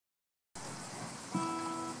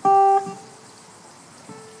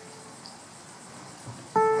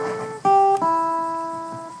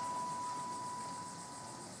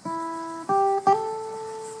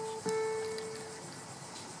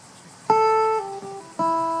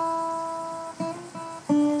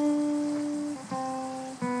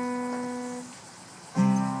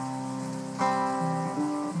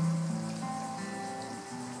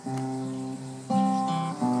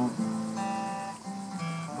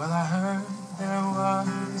Well, I heard there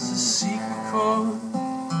was a secret chord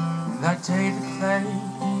that David played,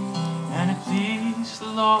 and it pleased the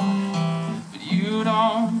Lord, but you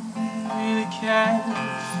don't really care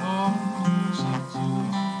for music, do you?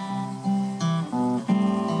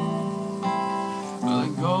 Well,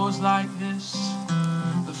 it goes like this: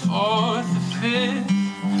 the fourth, the fifth,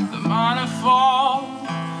 the minor fall,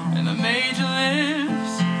 and the major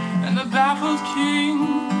lifts, and the baffled king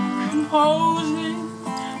composing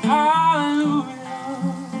Hallelujah,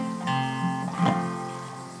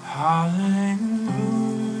 Hallelujah,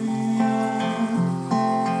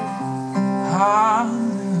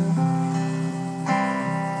 Hallelujah,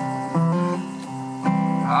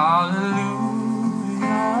 Hallelujah,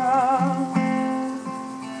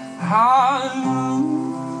 Hallelujah.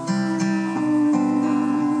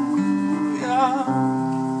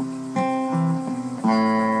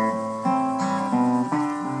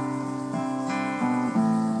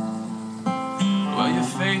 Well, your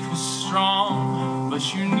faith was strong, but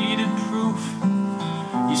you needed proof.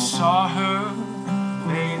 You saw her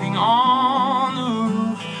bathing on the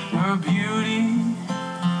roof, her beauty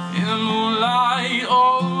in the moonlight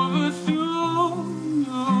overthrew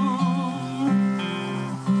you.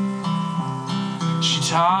 She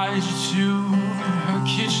tied you to her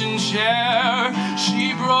kitchen chair,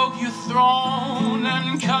 she broke your throne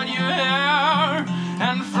and cut your hair,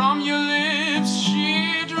 and from your lips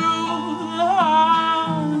she drew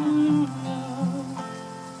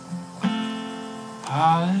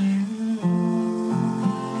Hallelujah,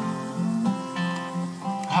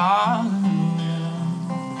 Hallelujah,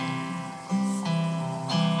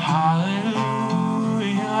 Hallelujah,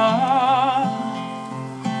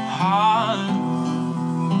 Hallelujah.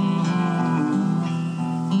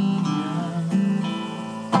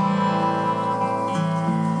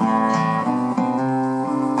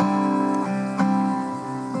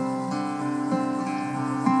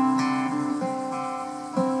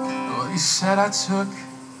 You said I took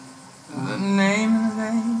the name in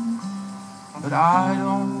vain, but I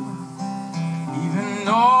don't even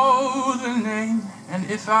know the name. And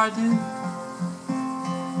if I did,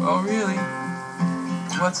 well, really,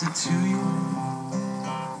 what's it to you?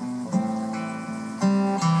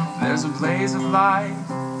 There's a blaze of light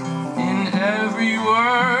in every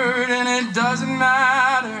word, and it doesn't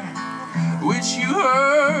matter which you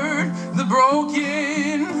heard, the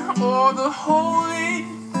broken or the holy.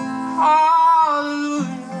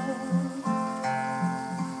 Hallelujah,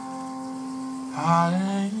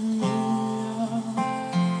 Hallelujah,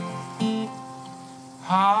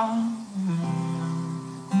 Hallelujah.